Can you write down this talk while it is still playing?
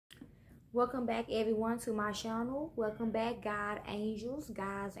Welcome back, everyone, to my channel. Welcome back, God's angels.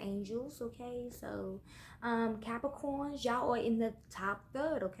 Okay, so Capricorns, y'all are in the top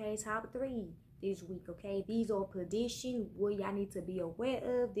third. Okay, top three this week. Okay, these are predictions what y'all need to be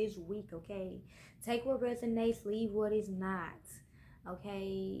aware of this week. Okay, take what resonates, leave what is not.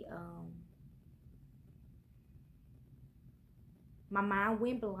 Okay. My mind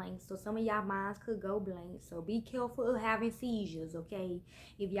went blank, so some of y'all minds could go blank. So be careful of having seizures, okay?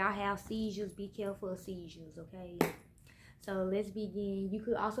 If y'all have seizures, be careful of seizures, okay? So let's begin. You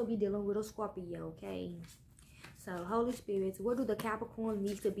could also be dealing with a Scorpio, okay? So Holy Spirits, what do the Capricorn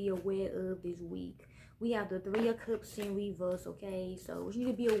need to be aware of this week? We have the Three of Cups in reverse, okay? So what you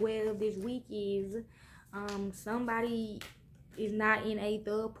need to be aware of this week is somebody is not in a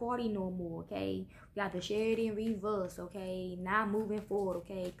third party no more, okay? We got the Chariot in reverse, okay? Not moving forward,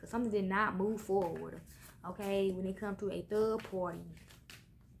 okay? Because something did not move forward, okay? When it comes to a third party,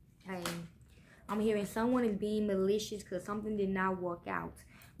 okay? I'm hearing someone is being malicious because something did not work out.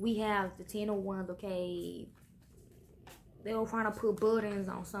 We have the Ten of Wands, okay? They were trying to put burdens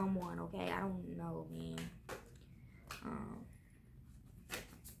on someone, okay? I don't know, man.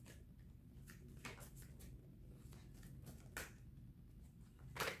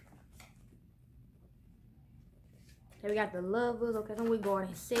 Okay, we got the Lovers, okay? Some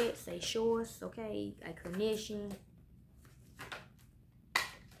regarding sex, a choice, okay? A connection.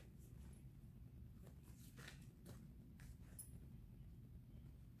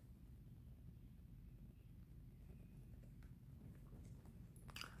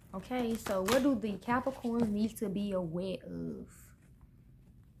 Okay, so what do the Capricorns need to be aware of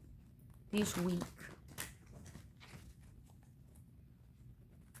this week?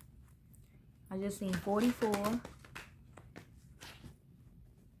 I just seen 44.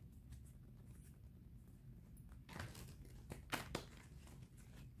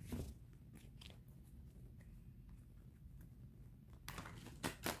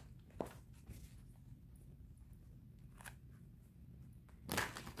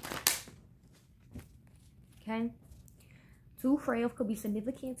 Okay. 2 frail could be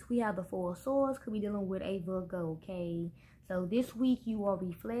significant. We have the Four of Swords, could be dealing with a Virgo, okay? So this week you are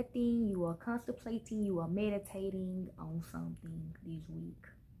reflecting, you are contemplating, you are meditating on something this week.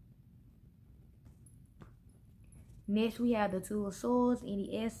 Next, we have the Two of Swords in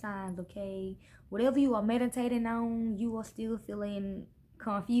the air signs, okay? Whatever you are meditating on, you are still feeling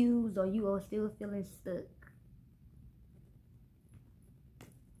confused or you are still feeling stuck.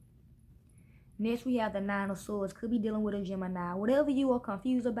 Next, we have the Nine of Swords. Could be dealing with a Gemini. Whatever you are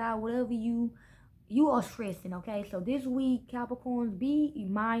confused about, whatever you are stressing, okay? So this week, Capricorns, be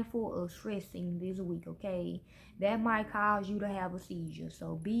mindful of stressing this week, okay? That might cause you to have a seizure.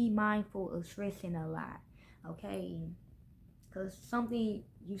 So be mindful of stressing a lot, okay? Because something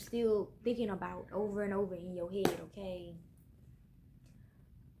you still thinking about over and over in your head, okay?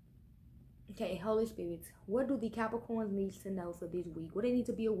 Okay, Holy Spirits, what do the Capricorns need to know for this week? What they need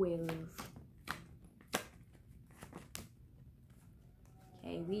to be aware of?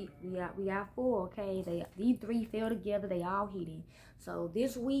 Okay, we got 4, okay? These 3 fell together, they all hitting. So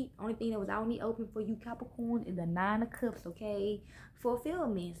this week, only thing that was out in the open for you Capricorn is the 9 of Cups, okay?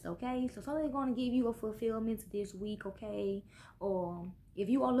 Fulfillments, okay? So something's gonna give you a fulfillment this week, okay? Or if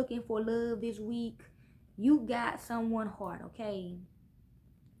you are looking for love this week, you got someone heart, okay?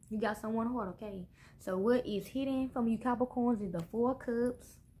 You got someone heart, okay? So what is hidden from you Capricorns is the 4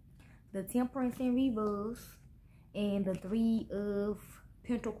 Cups, the Temperance in reverse, and the 3 of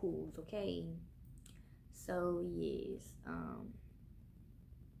Pentacles, okay? So yes,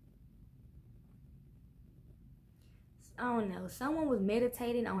 I don't know, someone was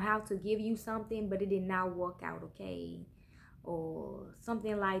meditating on how to give you something but it did not work out, okay? Or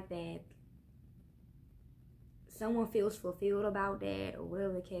something like that. Someone feels fulfilled about that, or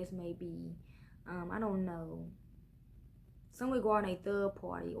whatever the case may be. I don't know. Some regarding a third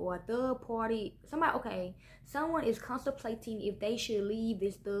party or a third party, somebody, okay, someone is contemplating if they should leave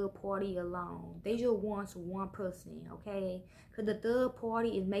this third party alone. They just want one person, okay? Because the third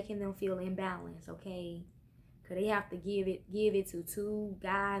party is making them feel imbalanced, okay? Because they have to give it to 2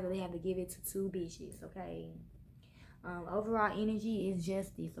 guys, or they have to give it to 2 bitches, okay? Overall energy is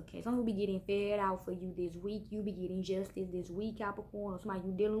justice, okay? Someone will be getting fed out for you this week. You'll be getting justice this week, Capricorn, or somebody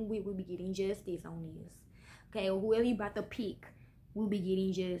you're dealing with will be getting justice on this. Okay, or whoever you about to pick will be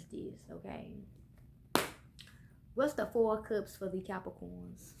getting justice, okay? What's the 4 Cups for the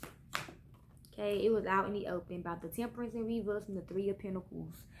Capricorns? Okay, it was out in the open about the Temperance in reverse and the 3 of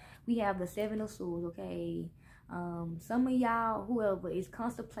Pentacles. We have the 7 of Swords, okay? Some of y'all, whoever is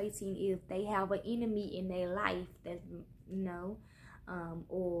contemplating if they have an enemy in their life that, you know,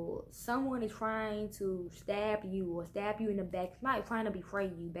 or someone is trying to stab you in the back. Somebody trying to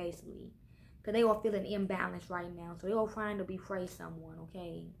betray you, basically, because they are feeling imbalanced right now. So they are trying to betray someone,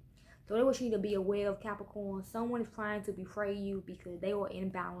 okay? So they want you to be aware of, Capricorn. Someone is trying to betray you because they are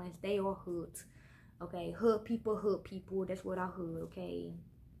imbalanced. They are hurt, okay? Hurt people. That's what I heard, okay?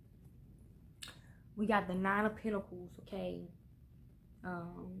 We got the 9 of Pentacles, okay?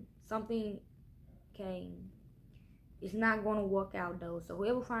 Something, okay? It's not going to work out, though. So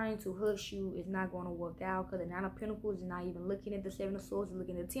whoever trying to hurt you is not going to work out, because the 9 of Pentacles is not even looking at the 7 of Swords. It's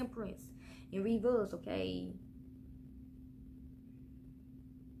looking at the Temperance in reverse, okay?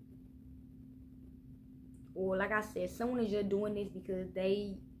 Or like I said, someone is just doing this because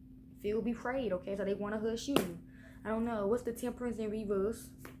they feel betrayed, okay? So they want to hurt you. I don't know. What's the Temperance in reverse?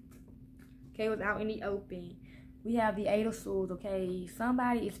 Okay, it was out in the open. We have the 8 of Swords, okay?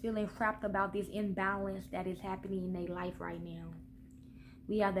 Somebody is feeling trapped about this imbalance that is happening in their life right now.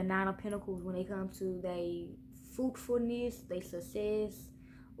 We have the 9 of Pentacles when it comes to their fruitfulness, their success,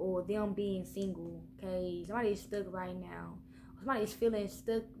 or them being single, okay? Somebody is stuck right now. Somebody is feeling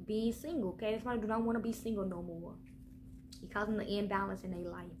stuck being single, okay? Somebody do not want to be single no more. It's causing the imbalance in their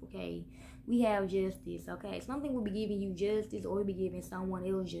life, okay? We have justice, okay? Something will be giving you justice, or will be giving someone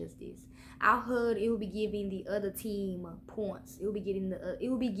else justice. I heard it will be giving the other team points. It will be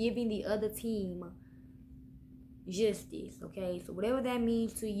giving the other team justice, okay? So whatever that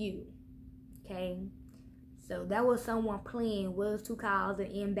means to you, okay? So that was someone playing was to cause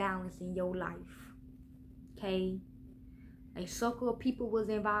an imbalance in your life, okay? A circle of people was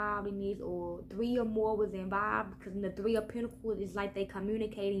involved in this, or 3 or more was involved, because in the 3 of Pentacles, it's like they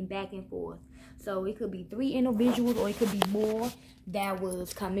communicating back and forth. So it could be 3 individuals, or it could be more that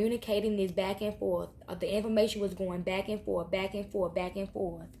was communicating this back and forth. The information was going back and forth, back and forth, back and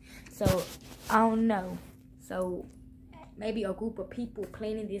forth. So I don't know. So maybe a group of people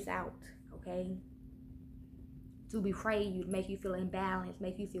planning this out, okay? To betray you, to make you feel imbalanced,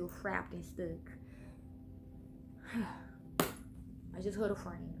 make you feel trapped and stuck. I just heard a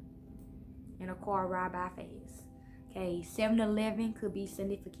friend in a car ride by fast. Okay, 7-Eleven could be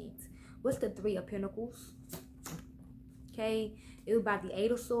significant. What's the 3 of Pentacles? Okay, it was about the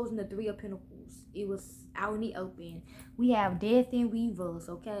 8 of Swords and the 3 of Pentacles. It was out in the open. We have death in reverse,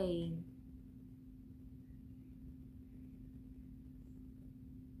 okay?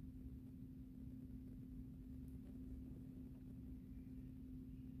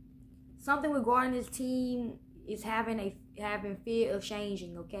 Something regarding this team is having fear of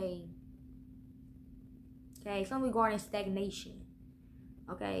changing, okay? Okay, something regarding stagnation,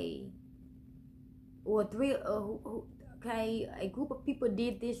 okay? Or okay, a group of people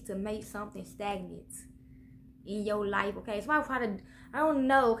did this to make something stagnant in your life, okay? Somebody try to, I don't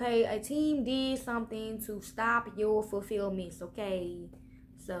know, okay? A team did something to stop your fulfillments, okay?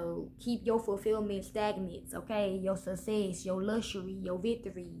 So keep your fulfillment stagnant, okay? Your success, your luxury, your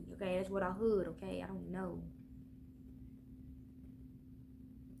victory, okay? That's what I heard, okay? I don't know.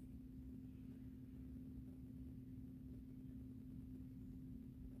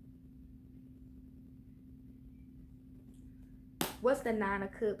 What's the 9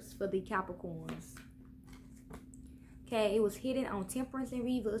 of Cups for the Capricorns? Okay, it was hidden on Temperance in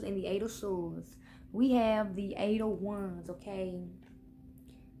reverse and the 8 of Swords. We have the 8 of Wands, okay?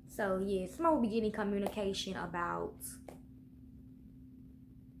 So, yeah, someone will be getting communication about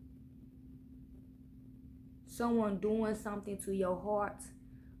someone doing something to your heart,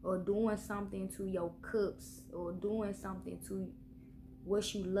 or doing something to your cups, or doing something to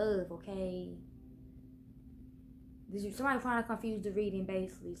what you love, okay? Somebody trying to confuse the reading,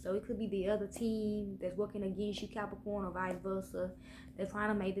 basically. So it could be the other team that's working against you, Capricorn, or vice versa. They're trying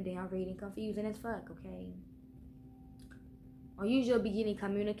to make the damn reading confusing as fuck, okay? Or usually be getting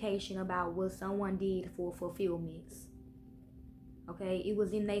communication about what someone did for fulfillments. Okay? It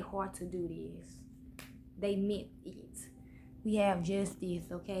was in their heart to do this. They meant it. We have justice,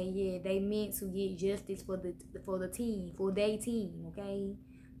 okay? Yeah, they meant to get justice for the team, for their team, okay?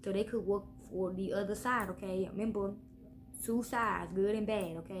 So they could work for the other side, okay? Remember, 2 sides, good and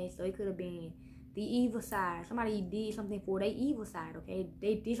bad, okay? So it could have been the evil side. Somebody did something for their evil side, okay?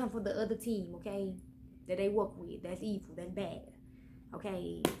 They did something for the other team, okay? That they work with. That's evil, that's bad,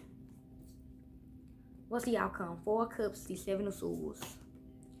 okay? What's the outcome? 4 of Cups, the 7 of Swords.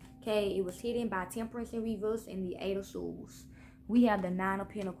 Okay, it was hidden by Temperance in reverse and the 8 of Swords. We have the 9 of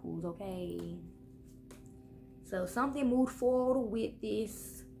Pentacles, okay? So something moved forward with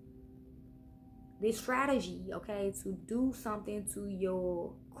this strategy, okay, to do something to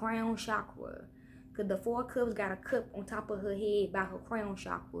your crown chakra. Because the 4 of Cups got a cup on top of her head by her crown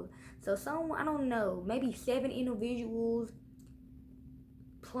chakra. So someone, I don't know, maybe 7 individuals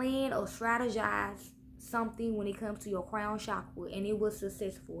plan or strategize something when it comes to your crown chakra, and it was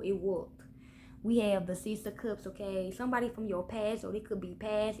successful. It worked. We have the Six of Cups, okay? Somebody from your past, or it could be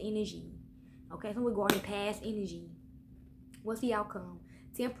past energy. Okay, so we're going to past energy. What's the outcome?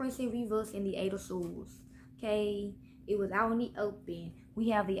 Temperance in reverse and the Eight of Swords. Okay, it was out in the open. We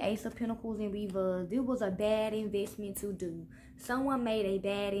have the Ace of Pentacles in reverse. This was a bad investment to do. Someone made a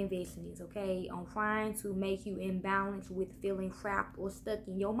bad investment, okay, on trying to make you imbalance with feeling trapped or stuck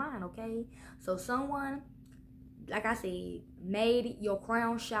in your mind, okay? So someone, like I said, made your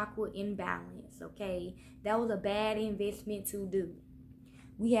crown chakra imbalance, okay? That was a bad investment to do.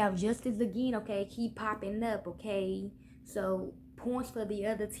 We have Justice again, okay? Keep popping up, okay? So points for the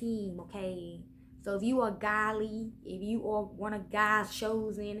other team, okay? So if you are godly, if you are one of God's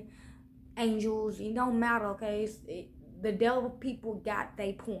chosen angels, it don't matter, okay? The devil people got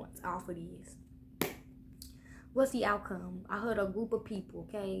their points off of this. What's the outcome? I heard a group of people,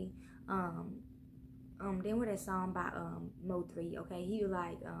 okay? Then with that song by Mo3, okay? He was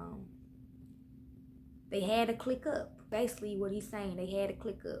like, they had to click up. Basically what he's saying, they had to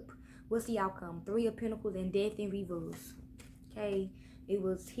click up. What's the outcome? Three of Pentacles and Death in reverse. Okay, it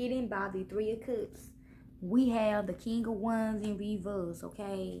was hidden by the Three of Cups. We have the King of Wands in reverse,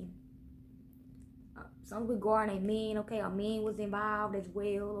 okay? Some regarding a man, okay? A man was involved as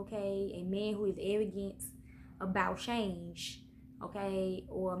well, okay? A man who is arrogant about change, okay?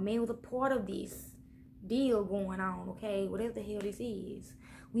 Or a man was a part of this deal going on, okay? Whatever the hell this is.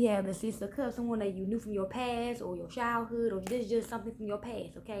 We have the Six of Cups, someone that you knew from your past or your childhood, or this is just something from your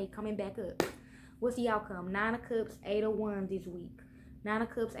past, okay? Coming back up. What's the outcome? Nine of Cups, Eight of Wands this week. Nine of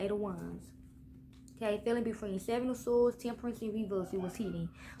Cups, Eight of Wands. Okay, feeling between Seven of Swords, Temperance in reverse, it was hitting.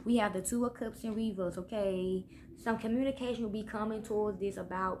 We have the Two of Cups in reverse, okay? Some communication will be coming towards this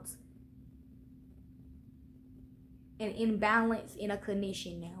about an imbalance in a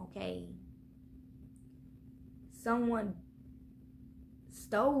connection now, okay? Someone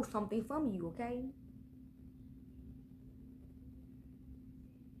stole something from you, okay?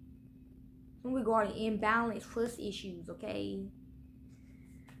 Regarding imbalance, trust issues, okay?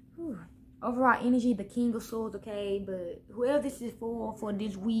 Whew. Overall energy, the King of Swords, okay? But whoever this is for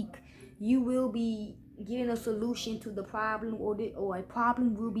this week, you will be getting a solution to the problem, or a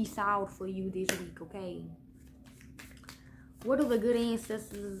problem will be solved for you this week, okay? What do the good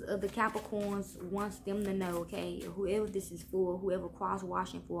ancestors of the Capricorns wants them to know, okay? Whoever this is for, whoever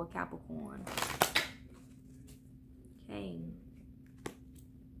cross-watching for a Capricorn. Okay.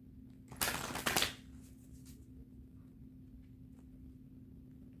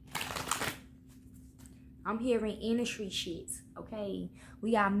 I'm hearing industry shit, okay?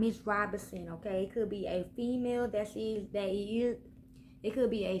 We got Miss Robinson, okay? It could be a female it could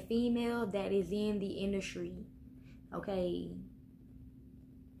be a female that is in the industry, okay?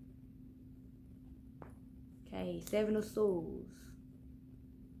 Okay, Seven of Swords.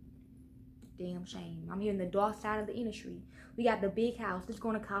 Damn shame. I'm hearing the dark side of the industry. We got the big house. This is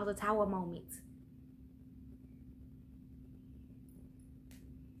going to cause a tower moment.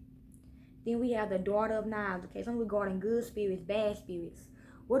 Then we have the Daughter of Knives. Okay, some regarding good spirits, bad spirits.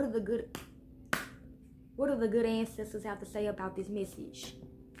 What do the good ancestors have to say about this message?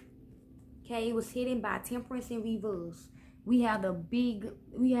 Okay, it was hidden by Temperance in reverse. We have the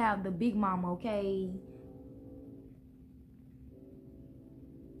big mama, okay?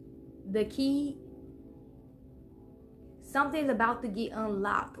 The key, something's about to get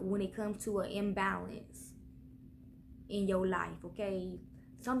unlocked when it comes to an imbalance in your life, okay?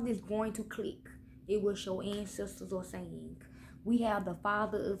 Something's going to click. It was your ancestors are saying. We have the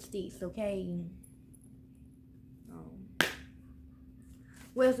Father of Sticks, okay?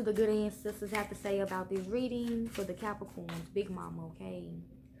 What else do the good ancestors have to say about this reading for the Capricorns? Big Mama, okay?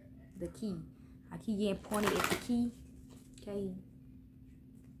 The key. I keep getting pointed at the key, okay?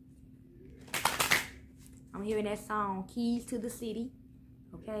 I'm hearing that song, Keys to the City,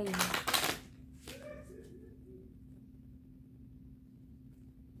 okay?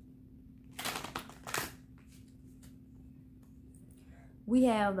 We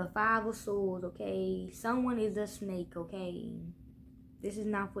have the Five of Swords, okay? Someone is a snake, okay? This is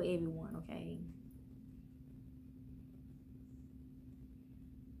not for everyone, okay?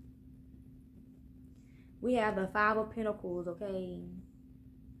 We have the Five of Pentacles, okay?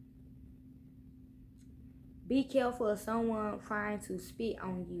 Be careful of someone trying to spit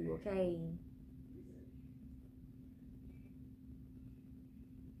on you, okay?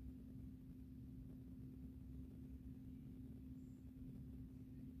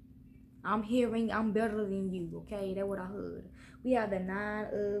 I'm hearing I'm better than you, okay? That's what I heard. We have the Nine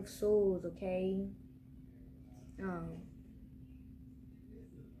of Swords, okay?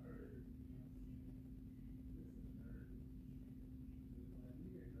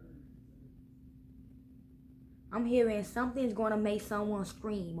 I'm hearing something's going to make someone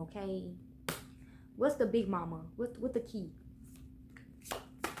scream, okay? What's the big mama? What the key?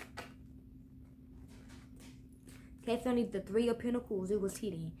 Okay, so need the 3 of Pentacles. It was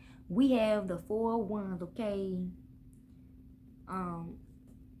hidden. We have the 4 of Wands, okay?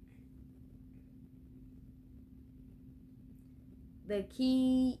 The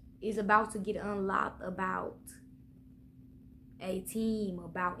key is about to get unlocked about a team,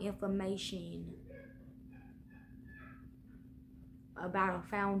 about information, about a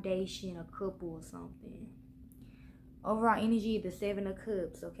foundation, a couple or something. Overall energy, the 7 of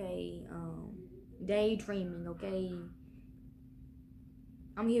Cups, okay? Daydreaming, okay?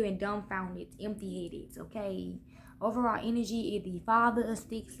 I'm hearing dumbfounded, empty-headed, okay? Overall energy is the 5 of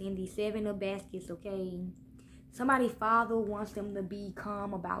Sticks and the 7 of Baskets, okay? Somebody's father wants them to be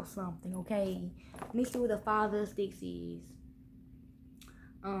calm about something, okay? Let me see what the 5 of Sticks is.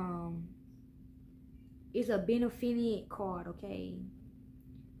 It's a beneficent card, okay?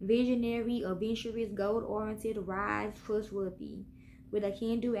 Visionary, adventurous, goal-oriented, rise, trustworthy, with a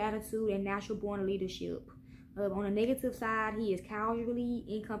can-do attitude and natural-born leadership. On the negative side, he is casually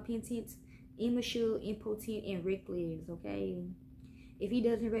incompetent, immature, impotent, and reckless, okay? If he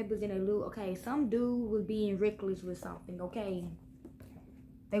doesn't represent a little, okay, some dude was being reckless with something, okay?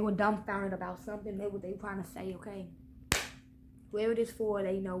 They were dumbfounded about something, they were trying to say, okay? Whoever it is for,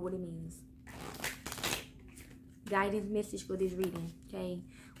 they know what it means. Guidance message for this reading, okay?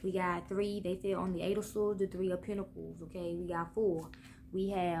 We got 3, they said on the 8 of Swords, the 3 of Pentacles, okay? We got 4. We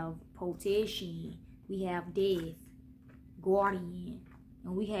have protection. We have death, guardian,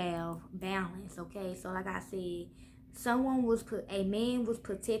 and we have balance, okay? So like I said, a man was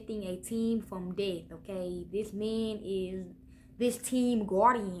protecting a team from death, okay? This man is this team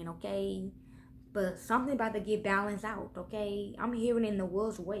guardian, okay? But something about to get balanced out, okay? I'm hearing in the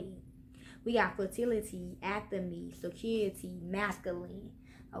worst way. We got fertility, acme, security, masculine,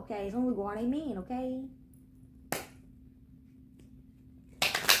 okay? So we guardian men, okay?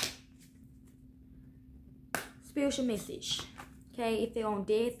 Spiritual message, okay? If they're on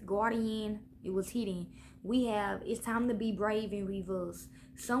death, guardian, it was hidden. We have, it's time to be brave in reverse.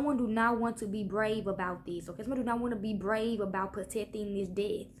 Someone do not want to be brave about this, okay? Someone do not want to be brave about protecting this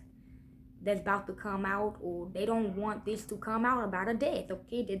death that's about to come out, or they don't want this to come out about a death,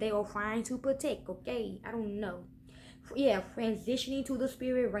 okay? That they are trying to protect, okay? I don't know. Yeah, transitioning to the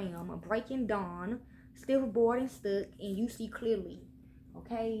spirit realm, breaking dawn, still bored and stuck, and you see clearly,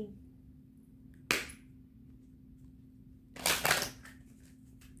 okay?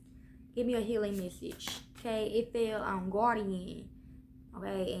 Give me a healing message, okay? If they're guardian,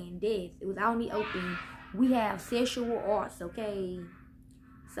 okay, and death, it was out in the open. We have sexual arts, okay?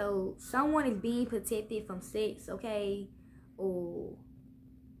 So someone is being protected from sex, okay? Or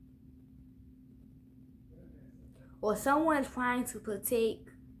someone is trying to protect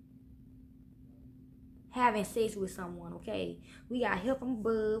having sex with someone, okay? We got help from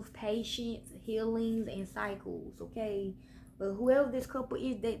above, patience, healings, and cycles, okay? But whoever this couple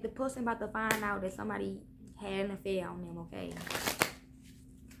is, the person about to find out that somebody had an affair on them, okay?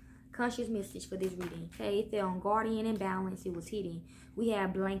 Conscious message for this reading, okay? If they're on guardian and balance, it was hidden. We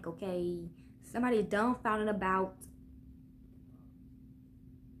have blank, okay? Somebody dumbfounded about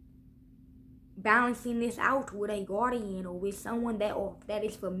balancing this out with a guardian or with someone that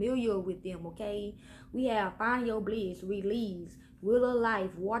is familiar with them, okay? We have find your bliss, release, will of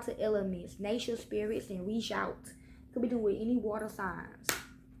life, water elements, nature spirits, and reach out. Could be doing with any water signs,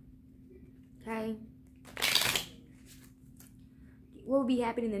 okay? What will be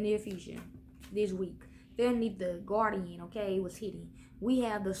happening in the near future this week? They'll need the guardian, okay? It was hidden. We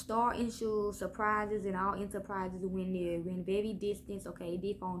have the star ensures surprises and all enterprises when they're in very distance, okay?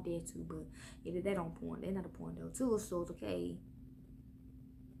 They found there too, but they don't point. They're not a point though. 2 of Swords, okay?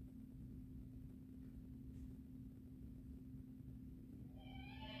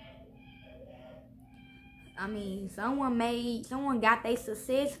 I mean, someone got their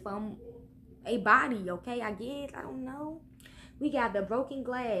success from a body, okay? I guess, I don't know. We got the broken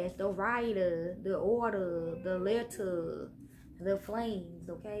glass, the rider, the order, the letter, the flames,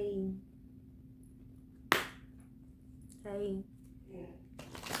 okay? Okay.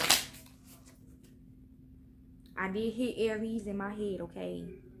 I did hit Aries in my head, okay?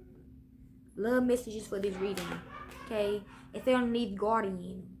 Love messages for this reading, okay? If they don't need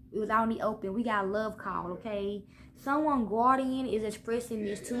guardian, it was out in the open. We got love call, okay? Someone guardian is expressing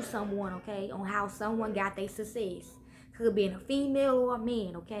this to someone, okay? On how someone got their success. Could be a female or a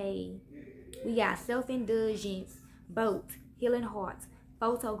man, okay? We got self-indulgence, boat, healing hearts,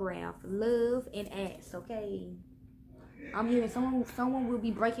 photograph, love, and acts, okay? I'm hearing someone will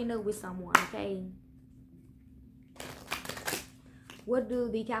be breaking up with someone, okay? What do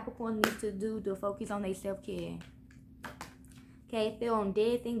the Capricorn need to do to focus on their self-care? Okay, it fell on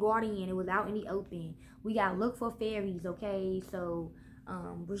Death and Guardian. It was out in the open. We got look for fairies, okay? So,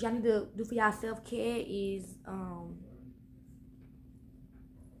 what y'all need to do for y'all self-care is,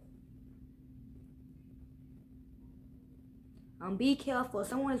 be careful.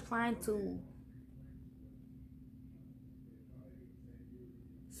 Someone is trying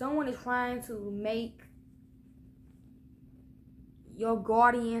to make your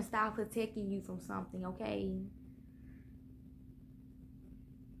guardian stop protecting you from something, okay?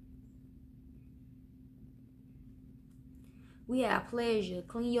 We have pleasure,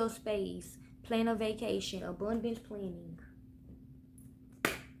 clean your space, plan a vacation, abundance planning.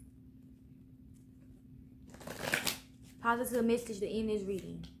 Positive message to end this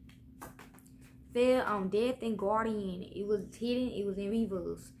reading. Fell on Death and Guardian. It was hidden. It was in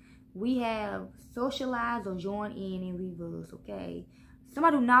reverse. We have socialize or join in reverse, okay?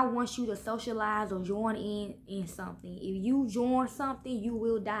 Somebody do not want you to socialize or join in something. If you join something, you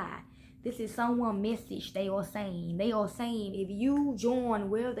will die. This is someone's message they are saying. They are saying if you join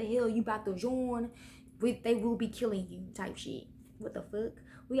where the hell you about to join, they will be killing you type shit. What the fuck?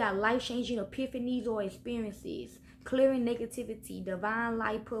 We got life-changing epiphanies or experiences, clearing negativity, divine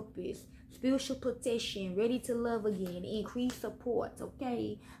life purpose, spiritual protection, ready to love again, increased support,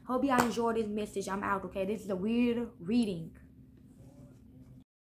 okay? Hope y'all enjoyed this message. I'm out, okay? This is a weird reading.